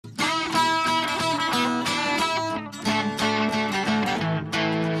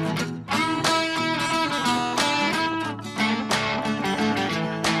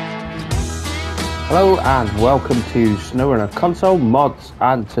Hello and welcome to Snowrunner Console mods,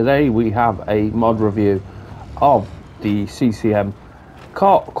 and today we have a mod review of the CCM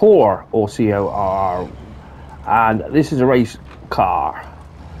CORR or CORR, and this is a race car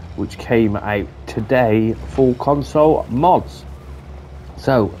which came out today for console mods.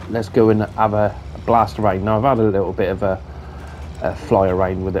 So let's go and have a blast around. Now I've had a little bit of a fly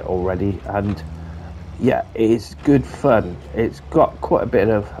around with it already, and yeah, it's good fun. It's got quite a bit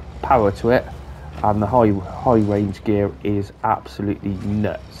of power to it, and the high range gear is absolutely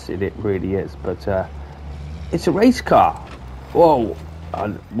nuts. It really is. But it's a race car. Whoa,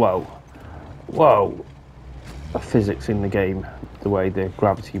 and whoa. The physics in the game, the way the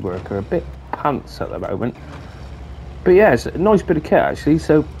gravity work, are a bit pants at the moment. But yeah, it's a nice bit of kit actually.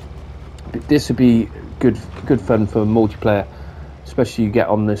 So this would be good fun for multiplayer, especially you get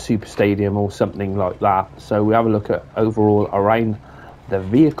on the super stadium or something like that. So we have a look at overall around the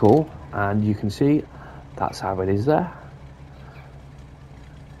vehicle, and you can see that's how it is there,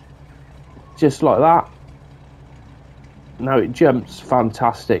 just like that. Now it jumps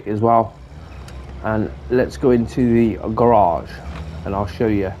fantastic as well. And let's go into the garage and I'll show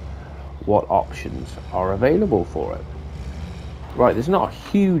you what options are available for it. Right, there's not a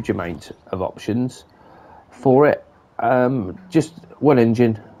huge amount of options for it. Just one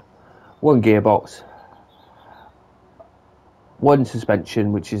engine, one gearbox, one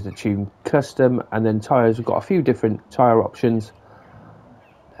suspension, which is the tune custom, and then tyres. We've got a few different tyre options,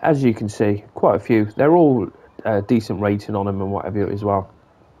 as you can see, quite a few. They're all decent rating on them and whatever as well.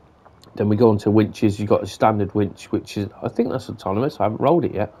 Then we go on to winches. You've got a standard winch, which is, I think that's autonomous. I haven't rolled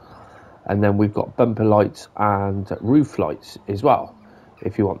it yet. And then we've got bumper lights and roof lights as well,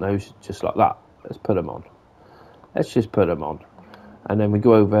 if you want those, just like that. Let's put them on. Let's just put them on. And then we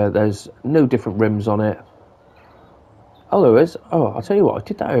go over, there's no different rims on it. Oh, there is. Oh, I'll tell you what, I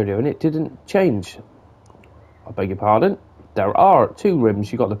did that earlier and it didn't change. I beg your pardon. There are two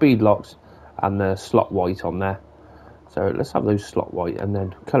rims. You've got the bead locks and the slot white on there. So let's have those slot white, and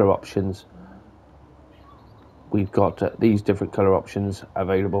then colour options. We've got these different colour options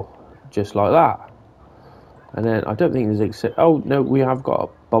available, just like that. And then I don't think there's oh no, we have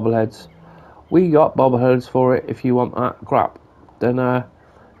got bobbleheads. We got bobbleheads for it if you want that crap. Then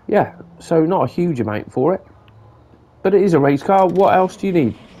yeah, so not a huge amount for it, but it is a race car. What else do you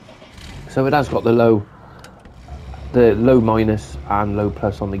need? So it has got the low minus and low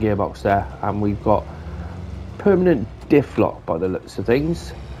plus on the gearbox there, and we've got permanent diff lock by the looks of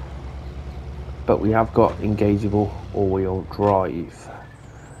things, but we have got engageable all-wheel drive.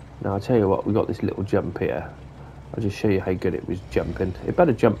 Now I'll tell you what, we got this little jump here. I'll just show you how good it was jumping. It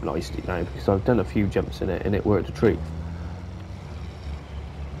better jump nicely now, because I've done a few jumps in it and it worked a treat.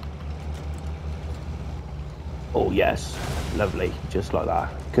 Oh yes, lovely, just like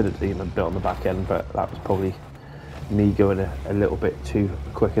that. Could have seen a bit on the back end, but that was probably me going a little bit too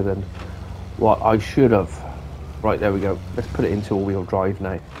quicker than what I should have. Right, there we go. Let's put it into all-wheel drive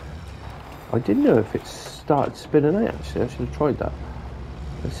now. I didn't know if it started spinning out actually. I should have tried that.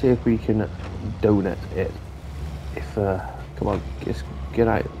 Let's see if we can donut it. If come on, just get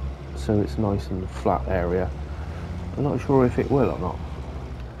out so it's nice and flat area. I'm not sure if it will or not.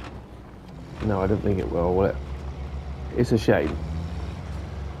 No, I don't think it will it? It's a shame.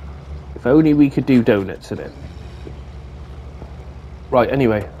 If only we could do donuts in it. Right,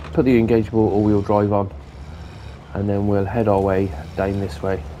 anyway, put the engageable all-wheel drive on, and then we'll head our way down this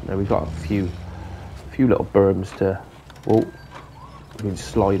way. Now we've got a few little berms to, oh, we can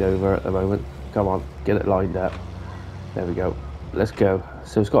slide over at the moment. Come on, get it lined up. There we go. Let's go.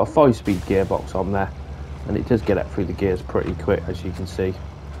 So it's got a 5-speed gearbox on there, and it does get up through the gears pretty quick, as you can see.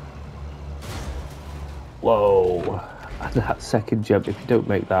 Whoa! And that second jump, if you don't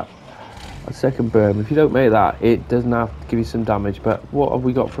make that, a second berm, if you don't make that, it doesn't have to give you some damage. But what have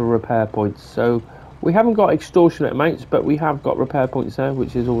we got for repair points? So we haven't got extortionate amounts, but we have got repair points there,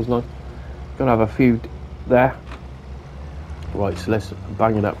 which is always nice. Gonna have a few there. Right, so let's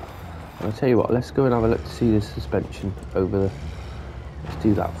bang it up. And I'll tell you what, let's go and have a look to see the suspension over the. Let's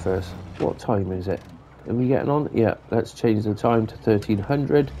do that first. What time is it? Are we getting on? Yeah, let's change the time to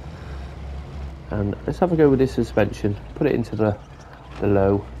 1300. And let's have a go with this suspension. Put it into the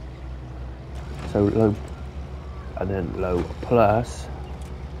low. So low, and then low plus.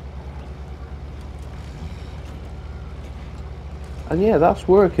 And yeah, that's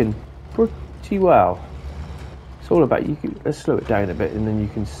working pretty well. It's all about, let's slow it down a bit, and then you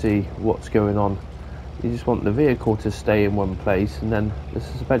can see what's going on. You just want the vehicle to stay in one place, and then the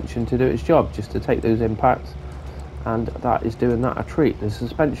suspension to do its job, just to take those impacts, and that is doing that a treat. The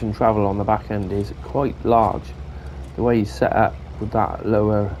suspension travel on the back end is quite large. The way you set up with that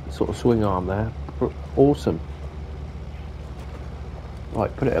lower sort of swing arm there, Awesome.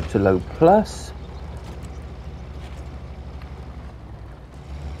 Right, put it up to low plus.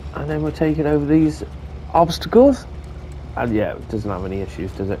 And then we're taking over these obstacles. And yeah, it doesn't have any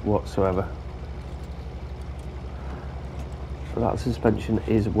issues, does it, whatsoever. That suspension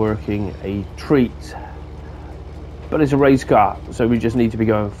is working a treat. But it's a race car, so we just need to be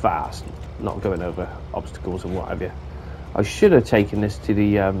going fast, not going over obstacles and what have you. I should have taken this to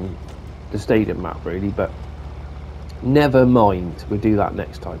the stadium map, really, but never mind. We'll do that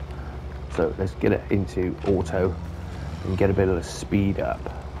next time. So let's get it into auto and get a bit of the speed up.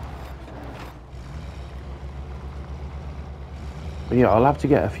 But yeah, I'll have to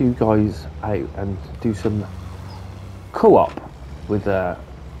get a few guys out and do some co-op with the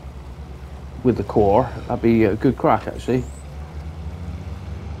CORR. That'd be a good crack, actually.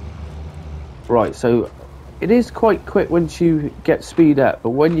 Right, so it is quite quick once you get speed up, but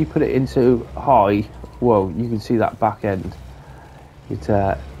when you put it into high, whoa, you can see that back end.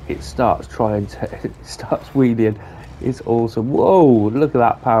 It starts trying to, it starts wheeling. It's awesome. Whoa, look at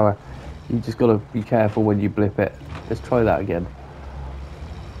that power. You just got to be careful when you blip it. Let's try that again.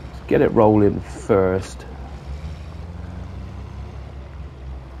 Let's get it rolling first.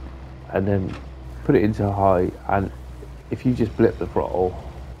 And then put it into high, and if you just blip the throttle,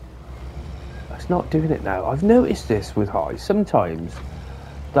 it's not doing it now. I've noticed this with high sometimes,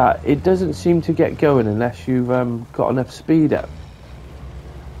 that it doesn't seem to get going unless you've got enough speed up.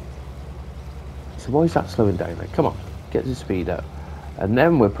 So why is that slowing down there? Come on, get the speed up, and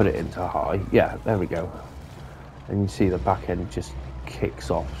then we'll put it into high. Yeah, there we go. And you see the back end just kicks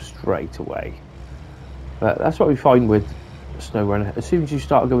off straight away. But that's what we find with Snowrunner. As soon as you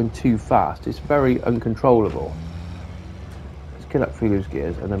start going too fast, it's very uncontrollable. Let's get up through those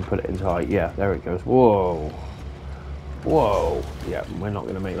gears and then put it into high. Yeah, there it goes. Whoa, whoa. Yeah, we're not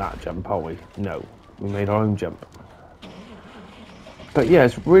going to make that jump, are we? No, we made our own jump. But yeah,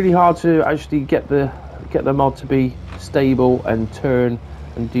 it's really hard to actually get the mod to be stable and turn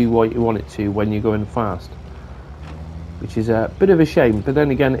and do what you want it to when you're going fast, which is a bit of a shame. But then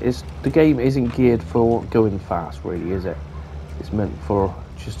again, the game isn't geared for going fast, really, is it? It's meant for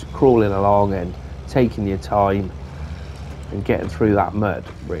just crawling along and taking your time and getting through that mud,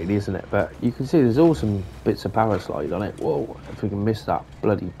 really, isn't it? But you can see there's awesome bits of power slide on it. Whoa, if we can miss that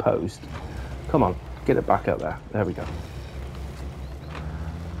bloody post. Come on, get it back up there. There we go.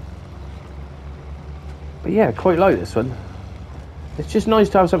 But yeah, quite like this one. It's just nice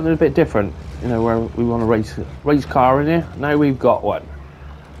to have something a bit different, you know, where we want a race car in here. Now we've got one.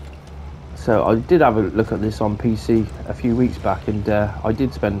 So I did have a look at this on PC a few weeks back, and I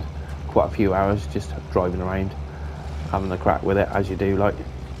did spend quite a few hours just driving around, having a crack with it, as you do. Like,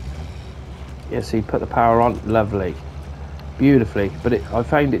 yeah, see, put the power on, lovely, beautifully. But I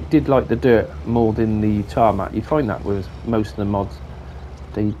found it did like the dirt more than the tarmac. You find that with most of the mods,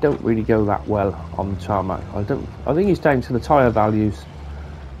 they don't really go that well on the tarmac. I think it's down to the tyre values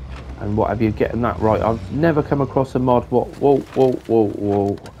and what have you, getting that right. I've never come across a mod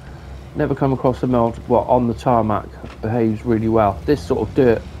whoa. Never come across a mod what on the tarmac behaves really well. This sort of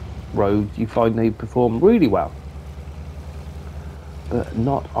dirt road, you find they perform really well, but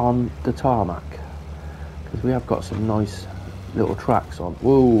not on the tarmac, because we have got some nice little tracks on.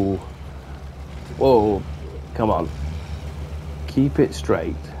 Whoa, come on, keep it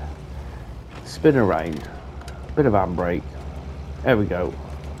straight, spin around, bit of handbrake, there we go.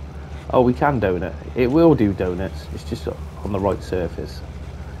 Oh, we can donut, it will do donuts, it's just on the right surface.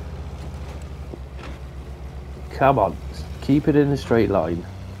 Come on, keep it in a straight line.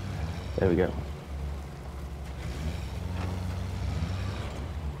 There we go.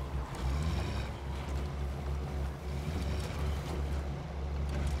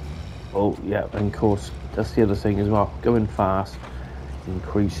 Oh yeah, and of course that's the other thing as well. Going fast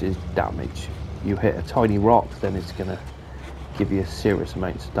increases damage. You hit a tiny rock, then it's gonna give you serious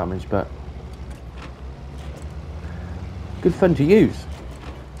amounts of damage, but good fun to use.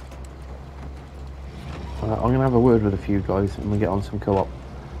 I'm going to have a word with a few guys and we'll get on some co-op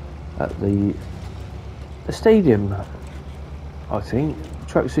at the stadium, I think,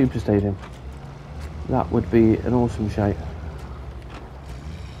 Truck Super Stadium. That would be an awesome shout.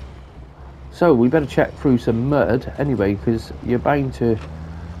 So we better check through some mud anyway, because you're bound to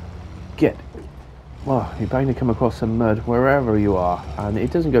come across some mud wherever you are, and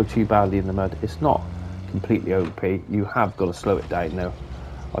it doesn't go too badly in the mud. It's not completely OP. You have got to slow it down now.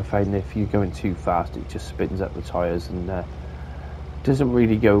 I find if you're going too fast, it just spins up the tyres and doesn't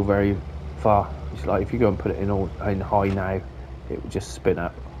really go very far. It's like if you go and put it in high now, it would just spin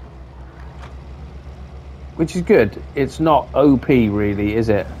up, which is good. It's not OP really, is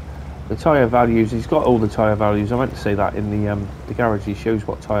it? the tyre values, he's got all the tyre values. I meant to say that in the garage, he shows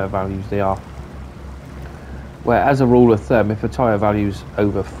what tyre values they are. Where, as a rule of thumb, if a tyre value's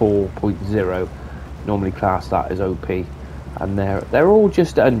over 4.0, normally class that as OP, and they're all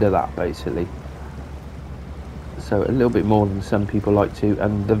just under that basically. So a little bit more than some people like to,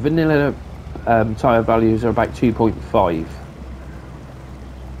 and the vanilla tyre values are about 2.5.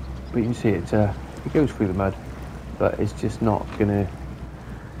 But you can see it goes through the mud, but it's just not gonna.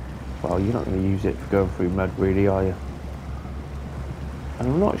 Well, you're not going to use it for going through mud, really, are you? And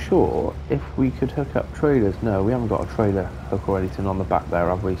I'm not sure if we could hook up trailers. No, we haven't got a trailer hook or anything on the back there,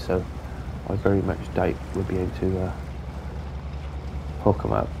 have we? So I very much doubt we'll be able to hook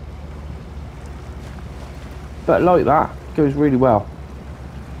them up. But like that, goes really well.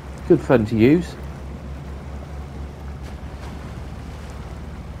 Good fun to use.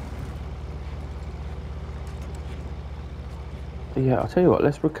 But yeah, I'll tell you what,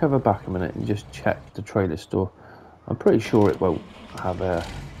 let's recover back a minute and just check the trailer store. I'm pretty sure it won't have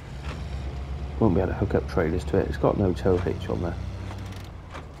won't be able to hook up trailers to it. It's got no tow hitch on there.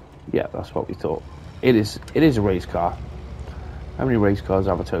 Yeah, that's what we thought. It is a race car. How many race cars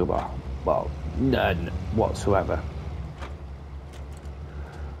have a tow bar? Well, none whatsoever.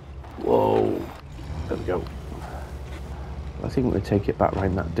 Whoa, there we go. I think we'll take it back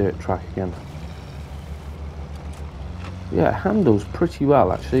around that dirt track again. Yeah, it handles pretty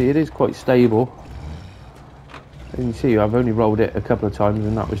well actually. It is quite stable. And you see, I've only rolled it a couple of times,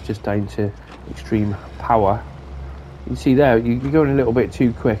 and that was just down to extreme power. You can see there, you're going a little bit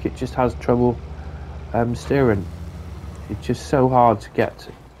too quick. It just has trouble steering. It's just so hard to get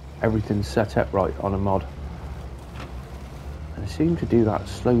everything set up right on a mod. And I seem to do that,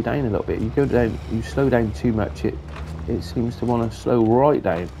 slow down a little bit. You go down, you slow down too much, it seems to want to slow right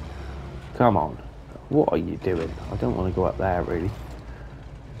down. Come on, what are you doing? I don't want to go up there really.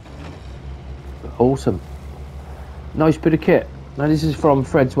 But awesome. Nice bit of kit. Now this is from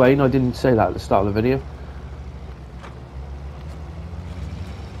fredswayne. I didn't say that at the start of the video.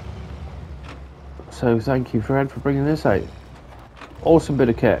 So thank you, Fred, for bringing this out. Awesome bit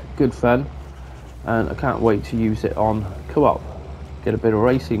of kit. Good fun. And I can't wait to use it on co-op. Get a bit of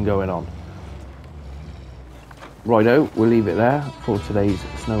racing going on. Righto, we'll leave it there for today's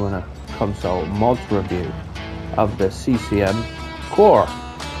Snowrunner Console mods review of the CCM CORR.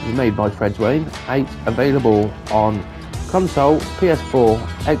 Made by fredswayne, out available on console, PS4,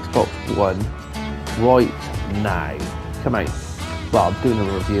 Xbox One right now. Come out. Well, I'm doing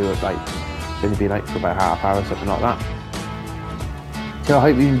a review of it's only been out for about half hour, something like that. So I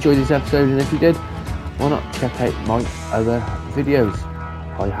hope you enjoyed this episode, and if you did, why not check out my other videos?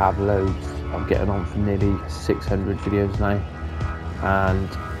 I have loads. I'm getting on for nearly 600 videos now. And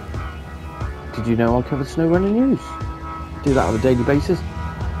did you know I cover SnowRunner news? Do that on a daily basis.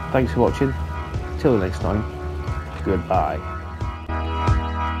 Thanks for watching. Till the next time, goodbye.